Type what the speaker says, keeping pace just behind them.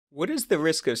What is the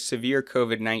risk of severe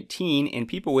COVID-19 in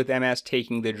people with MS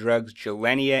taking the drugs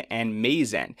Gilenya and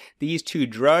Mayzent? These two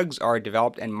drugs are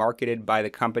developed and marketed by the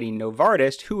company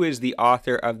Novartis, who is the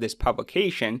author of this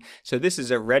publication. So this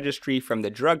is a registry from the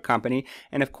drug company.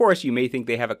 And of course, you may think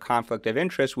they have a conflict of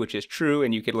interest, which is true.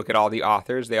 And you could look at all the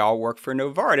authors. They all work for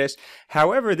Novartis.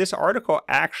 However, this article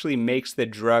actually makes the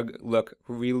drug look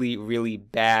really, really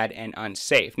bad and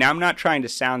unsafe. Now, I'm not trying to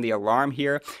sound the alarm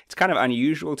here. It's kind of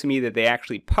unusual to me that they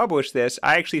actually publish this.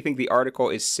 I actually think the article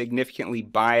is significantly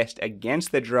biased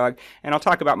against the drug, and I'll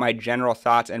talk about my general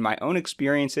thoughts and my own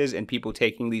experiences in people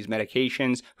taking these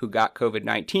medications who got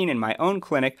COVID-19 in my own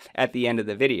clinic at the end of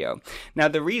the video. Now,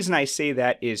 the reason I say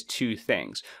that is two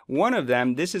things. One of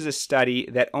them, this is a study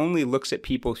that only looks at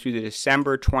people through the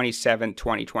December 27,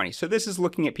 2020. So this is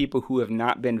looking at people who have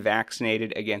not been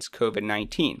vaccinated against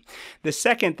COVID-19. The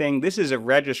second thing, this is a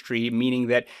registry, meaning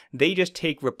that they just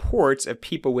take reports of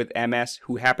people with MS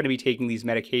who happen to be taking these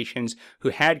medications who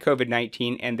had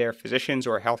COVID-19, and their physicians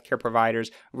or healthcare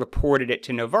providers reported it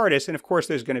to Novartis. And of course,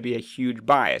 there's going to be a huge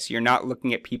bias. You're not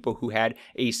looking at people who had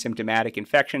asymptomatic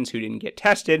infections who didn't get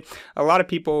tested. A lot of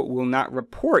people will not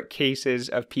report cases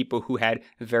of people who had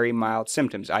very mild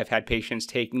symptoms. I've had patients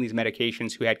taking these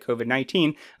medications who had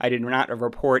COVID-19. I did not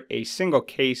report a single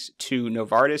case to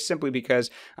Novartis simply because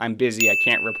I'm busy. I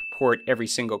can't report every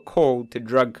single cold to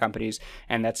drug companies,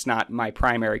 and that's not my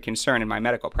primary concern in my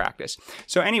medical practice.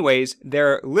 So anyways,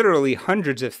 there are literally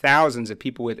hundreds of thousands of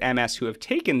people with MS who have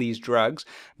taken these drugs,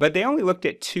 but they only looked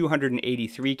at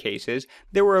 283 cases.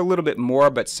 There were a little bit more,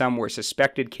 but some were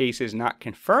suspected cases, not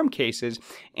confirmed cases,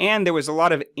 and there was a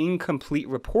lot of incomplete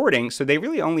reporting, so they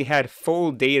really only had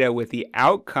full data with the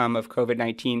outcome of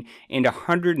COVID-19 in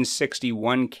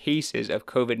 161 cases of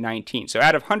COVID-19. So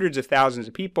out of hundreds of thousands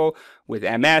of people with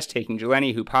MS taking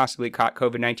Gilenya who possibly caught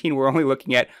COVID-19, we're only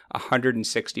looking at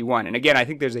 161. And again, I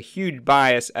think there's a huge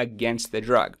bias against the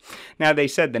drug. Now, they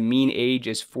said the mean age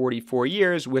is 44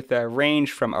 years with a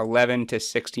range from 11 to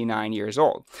 69 years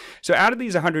old. So out of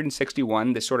these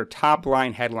 161, the sort of top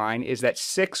line headline is that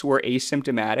 6 were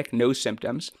asymptomatic, no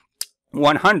symptoms.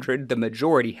 100, the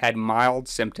majority, had mild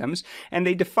symptoms, and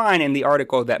they define in the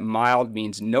article that mild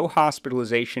means no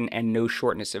hospitalization and no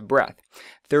shortness of breath.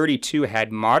 32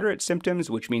 had moderate symptoms,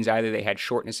 which means either they had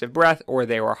shortness of breath or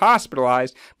they were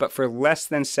hospitalized, but for less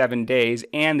than 7 days,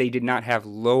 and they did not have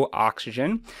low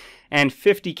oxygen. And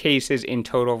 50 cases in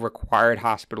total required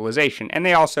hospitalization. And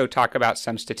they also talk about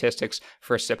some statistics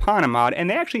for siponimod, and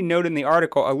they actually note in the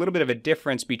article a little bit of a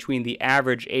difference between the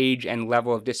average age and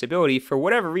level of disability. For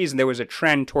whatever reason, there was a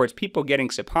trend towards people getting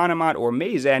siponimod or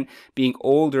Mayzent being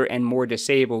older and more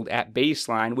disabled at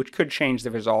baseline, which could change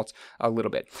the results a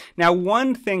little bit. Now,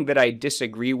 one thing that I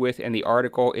disagree with in the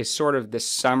article is sort of the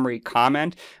summary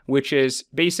comment, which is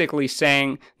basically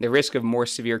saying the risk of more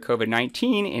severe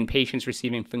COVID-19 in patients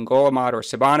receiving fingolimod or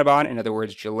siponimod, in other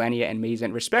words, Gilenya and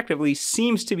Mayzent respectively,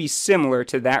 seems to be similar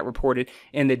to that reported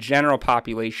in the general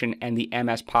population and the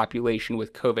MS population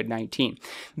with COVID-19.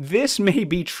 This may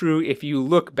be true if you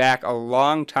look back a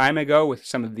long time ago with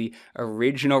some of the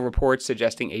original reports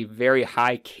suggesting a very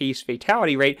high case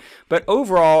fatality rate, but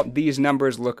overall, these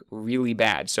numbers look really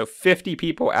bad. So 50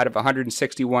 people out of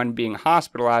 161 being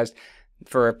hospitalized.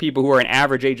 For people who are an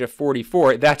average age of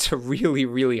 44, that's a really,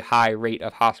 really high rate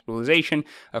of hospitalization.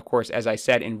 Of course, as I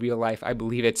said, in real life, I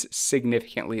believe it's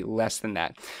significantly less than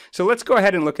that. So let's go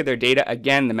ahead and look at their data.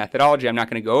 Again, the methodology, I'm not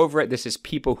going to go over it. This is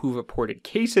people who reported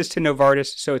cases to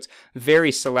Novartis, so it's very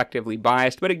selectively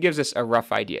biased, but it gives us a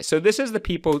rough idea. So this is the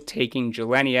people taking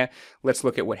Gilenya. Let's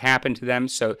look at what happened to them.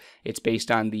 So it's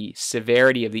based on the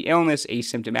severity of the illness,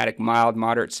 asymptomatic, mild,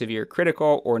 moderate, severe,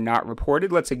 critical, or not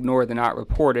reported. Let's ignore the not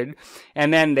reported.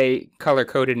 And then they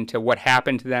color-coded into what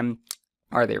happened to them.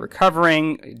 Are they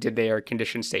recovering? Did their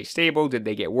condition stay stable? Did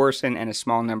they get worsened? And a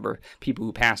small number of people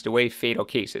who passed away, fatal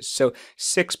cases. So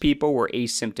 6 people were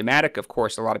asymptomatic. Of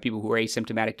course, a lot of people who are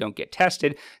asymptomatic don't get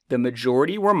tested. The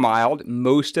majority were mild.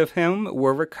 Most of whom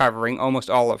were recovering, almost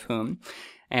all of whom.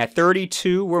 And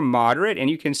 32 were moderate, and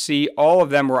you can see all of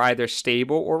them were either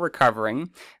stable or recovering.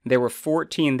 There were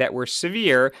 14 that were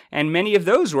severe, and many of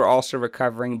those were also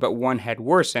recovering, but one had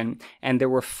worsened. And there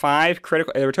were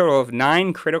a total of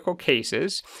 9 critical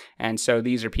cases. And so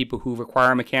these are people who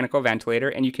require a mechanical ventilator,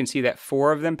 and you can see that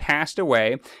 4 of them passed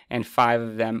away, and 5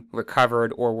 of them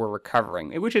recovered or were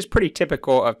recovering, which is pretty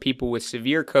typical of people with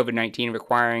severe COVID-19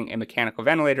 requiring a mechanical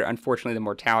ventilator. Unfortunately, the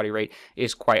mortality rate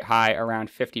is quite high, around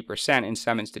 50% in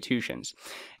some institutions.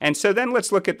 And so then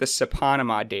let's look at the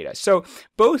siponimod data. So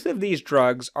both of these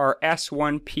drugs are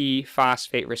S1P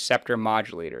phosphate receptor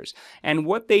modulators. And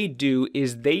what they do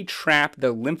is they trap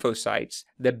the lymphocytes,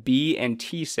 the B and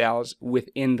T cells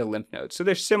within the lymph nodes. So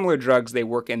they're similar drugs. They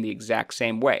work in the exact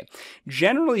same way.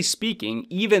 Generally speaking,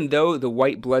 even though the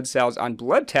white blood cells on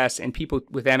blood tests in people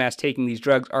with MS taking these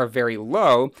drugs are very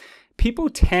low, people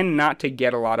tend not to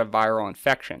get a lot of viral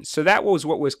infections. So that was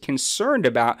what was concerned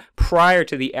about prior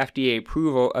to the FDA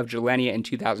approval of Gilenya in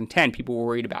 2010. People were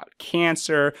worried about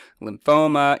cancer,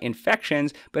 lymphoma,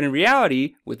 infections, but in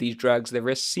reality, with these drugs, the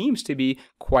risk seems to be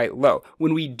quite low.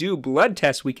 When we do blood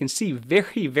tests, we can see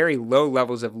very, very low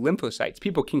levels of lymphocytes.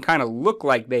 People can kind of look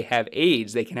like they have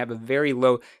AIDS. They can have a very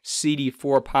low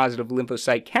CD4 positive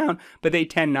lymphocyte count, but they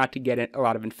tend not to get a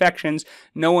lot of infections.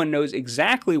 No one knows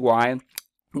exactly why.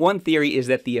 One theory is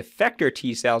that the effector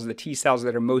T cells, the T cells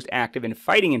that are most active in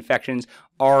fighting infections,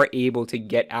 are able to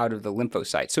get out of the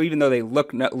lymphocytes. So even though they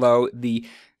look low, the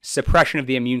suppression of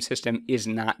the immune system is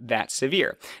not that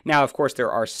severe. Now, of course, there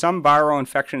are some viral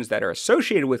infections that are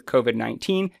associated with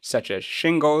COVID-19, such as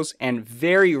shingles, and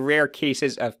very rare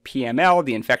cases of PML,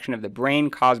 the infection of the brain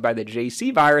caused by the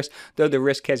JC virus, though the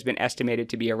risk has been estimated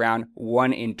to be around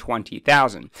 1 in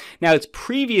 20,000. Now, it's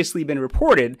previously been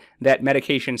reported that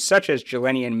medications such as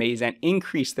Gilenya and Mayzent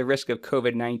increase the risk of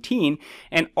COVID-19,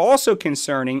 and also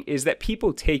concerning is that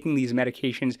people taking these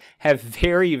medications have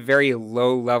very, very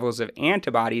low levels of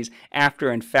antibodies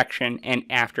after infection and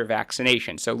after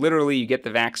vaccination. So literally, you get the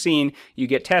vaccine, you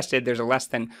get tested, there's a less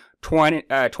than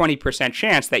 20%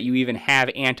 chance that you even have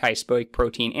anti-spike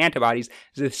protein antibodies.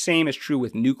 The same is true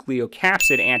with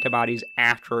nucleocapsid antibodies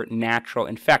after natural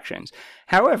infections.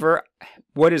 However,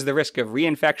 what is the risk of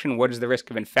reinfection? What is the risk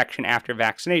of infection after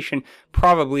vaccination?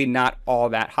 Probably not all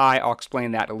that high. I'll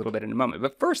explain that a little bit in a moment.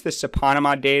 But first, the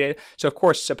siponimod data. So, of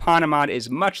course, siponimod is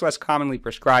much less commonly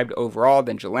prescribed overall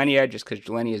than Gilenya, just because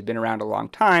Gilenya has been around a long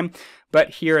time. But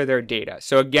here are their data.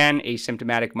 So again,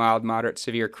 asymptomatic, mild, moderate,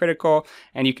 severe, critical.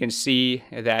 And you can see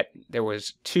that there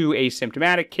was 2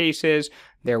 asymptomatic cases.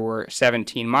 There were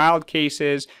 17 mild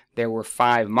cases. There were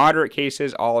 5 moderate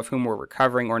cases, all of whom were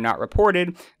recovering or not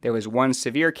reported. There was 1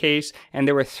 severe case, and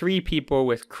there were 3 people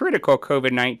with critical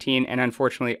COVID-19, and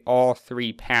unfortunately, all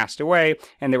 3 passed away,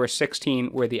 and there were 16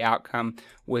 where the outcome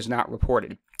was not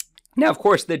reported. Now, of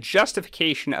course, the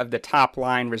justification of the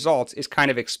top-line results is kind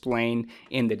of explained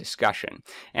in the discussion.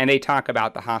 And they talk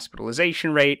about the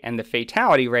hospitalization rate and the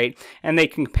fatality rate, and they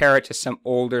compare it to some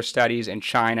older studies in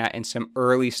China and some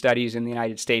early studies in the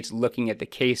United States looking at the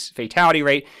case fatality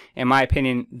rate. In my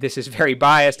opinion, this is very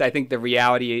biased. I think the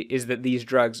reality is that these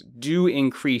drugs do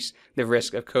increase the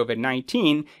risk of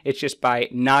COVID-19. It's just by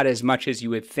not as much as you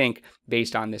would think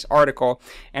based on this article.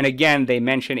 And again, they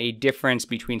mention a difference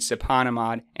between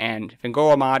siponimod and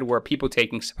fingolimod, where people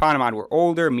taking siponimod were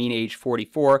older, mean age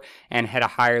 44, and had a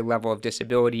higher level of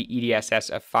disability, EDSS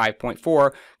of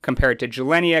 5.4, compared to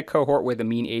Gilenya cohort where the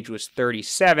mean age was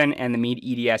 37 and the mean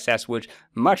EDSS was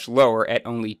much lower at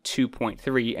only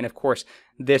 2.3. And of course,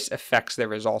 this affects the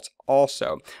results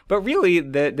also. But really,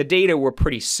 the data were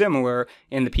pretty similar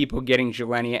in the people getting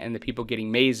Gilenya and the people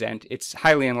getting Mayzent. It's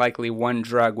highly unlikely one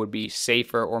drug would be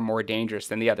safer or more dangerous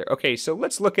than the other. Okay, so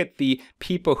let's look at the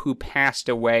people who passed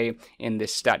away in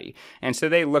this study. And so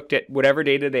they looked at whatever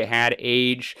data they had,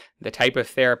 age, the type of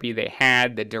therapy they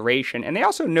had, the duration, and they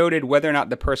also noted whether or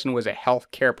not the person was a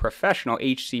healthcare professional,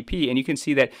 HCP, and you can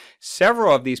see that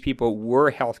several of these people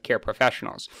were healthcare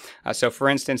professionals. So for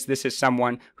instance, this is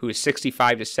someone who is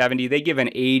 65 to 70. They give an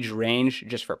age range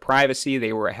just for privacy.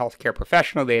 They were a healthcare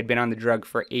professional. They had been on the drug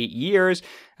for 8 years.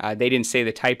 They didn't say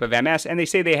the type of MS, and they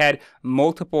say they had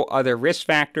multiple other risk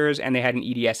factors, and they had an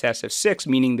EDSS of 6,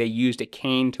 meaning they used a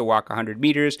cane to walk 100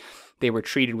 meters. They were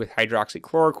treated with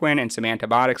hydroxychloroquine and some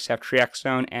antibiotics,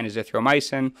 ceftriaxone and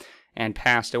azithromycin, and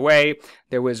passed away.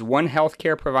 There was one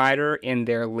healthcare provider in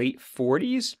their late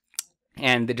 40s,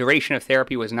 and the duration of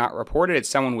therapy was not reported. It's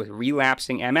someone with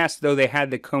relapsing MS, though they had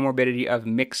the comorbidity of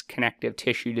mixed connective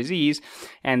tissue disease,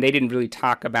 and they didn't really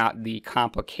talk about the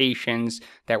complications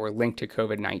that were linked to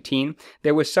COVID-19.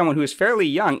 There was someone who was fairly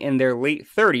young, in their late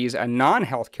 30s, a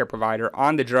non-healthcare provider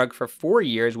on the drug for 4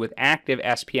 years with active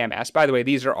SPMS. By the way,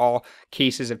 these are all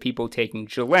cases of people taking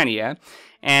Gilenya,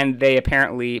 and they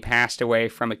apparently passed away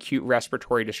from acute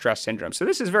respiratory distress syndrome. So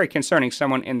this is very concerning,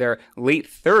 someone in their late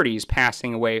 30s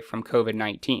passing away from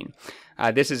COVID-19.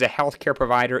 This is a healthcare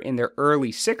provider in their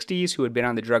early 60s who had been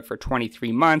on the drug for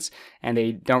 23 months, and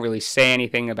they don't really say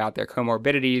anything about their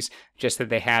comorbidities, just that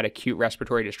they had acute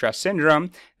respiratory distress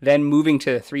syndrome. Then moving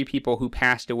to the 3 people who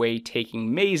passed away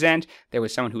taking Mayzent, there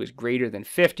was someone who was greater than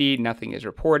 50, nothing is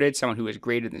reported. Someone who was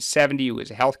greater than 70, who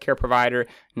was a healthcare provider,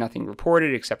 nothing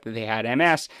reported except that they had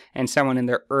MS. And someone in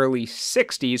their early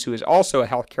 60s who is also a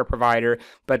healthcare provider,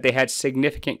 but they had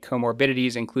significant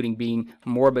comorbidities, including being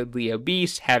morbidly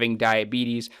obese, having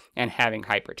diabetes, and having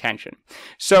hypertension.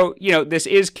 So, this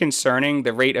is concerning,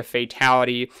 the rate of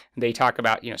fatality. They talk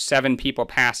about, 7 people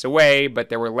pass away, but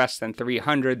there were less than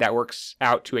 300. That works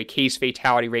out to a case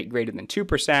fatality rate greater than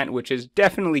 2%, which is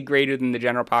definitely greater than the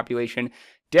general population,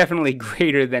 definitely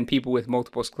greater than people with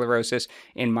multiple sclerosis,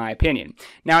 in my opinion.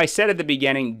 Now, I said at the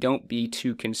beginning, don't be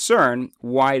too concerned.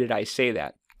 Why did I say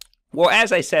that? Well,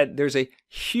 as I said, there's a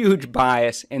huge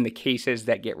bias in the cases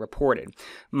that get reported.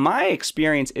 My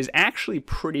experience is actually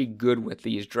pretty good with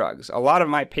these drugs. A lot of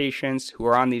my patients who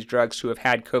are on these drugs who have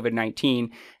had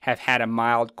COVID-19 have had a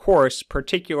mild course,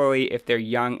 particularly if they're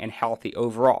young and healthy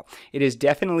overall. It is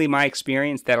definitely my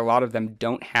experience that a lot of them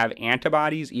don't have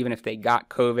antibodies, even if they got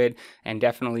COVID, and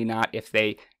definitely not if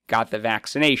they got the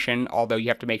vaccination, although you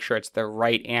have to make sure it's the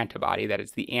right antibody, that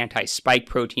it's the anti-spike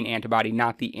protein antibody,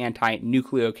 not the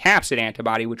anti-nucleocapsid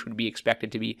antibody, which would be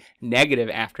expected to be negative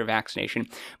after vaccination.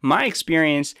 My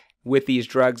experience with these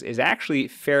drugs is actually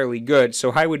fairly good,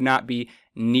 so I would not be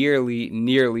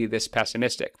nearly this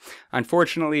pessimistic.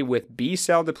 Unfortunately, with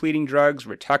B-cell depleting drugs,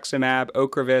 rituximab,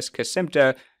 Ocrevus,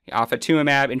 Kesimpta,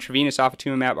 ofatumumab, intravenous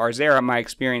ofatumumab, Arzerra, my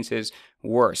experience is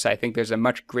worse. I think there's a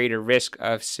much greater risk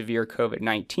of severe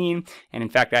COVID-19, and in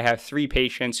fact, I have 3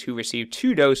 patients who received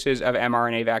 2 doses of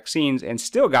mRNA vaccines and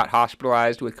still got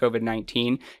hospitalized with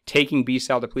COVID-19, taking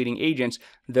B-cell depleting agents,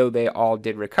 though they all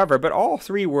did recover, but all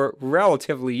 3 were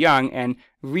relatively young and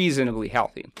reasonably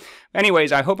healthy.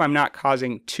 Anyways, I hope I'm not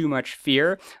causing too much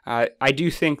fear. I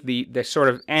do think the sort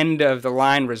of end of the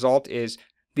line result is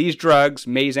these drugs,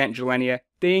 Mayzent, Gilenya,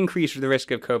 they increase the risk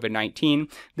of COVID-19.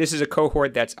 This is a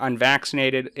cohort that's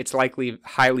unvaccinated. It's likely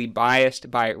highly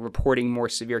biased by reporting more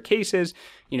severe cases.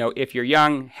 If you're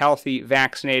young, healthy,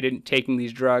 vaccinated, taking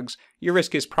these drugs, your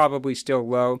risk is probably still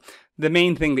low. The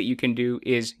main thing that you can do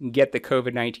is get the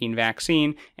COVID-19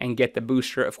 vaccine and get the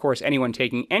booster. Of course, anyone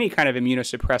taking any kind of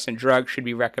immunosuppressant drug should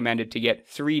be recommended to get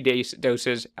 3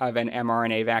 doses of an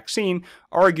mRNA vaccine.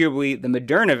 Arguably, the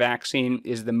Moderna vaccine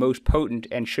is the most potent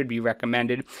and should be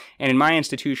recommended. And in my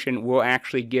institution, we'll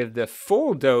actually give the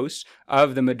full dose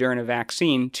of the Moderna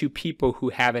vaccine to people who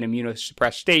have an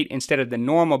immunosuppressed state instead of the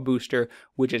normal booster,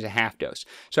 which is a half dose.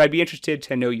 So I'd be interested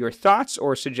to know your thoughts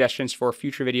or suggestions for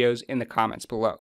future videos in the comments below.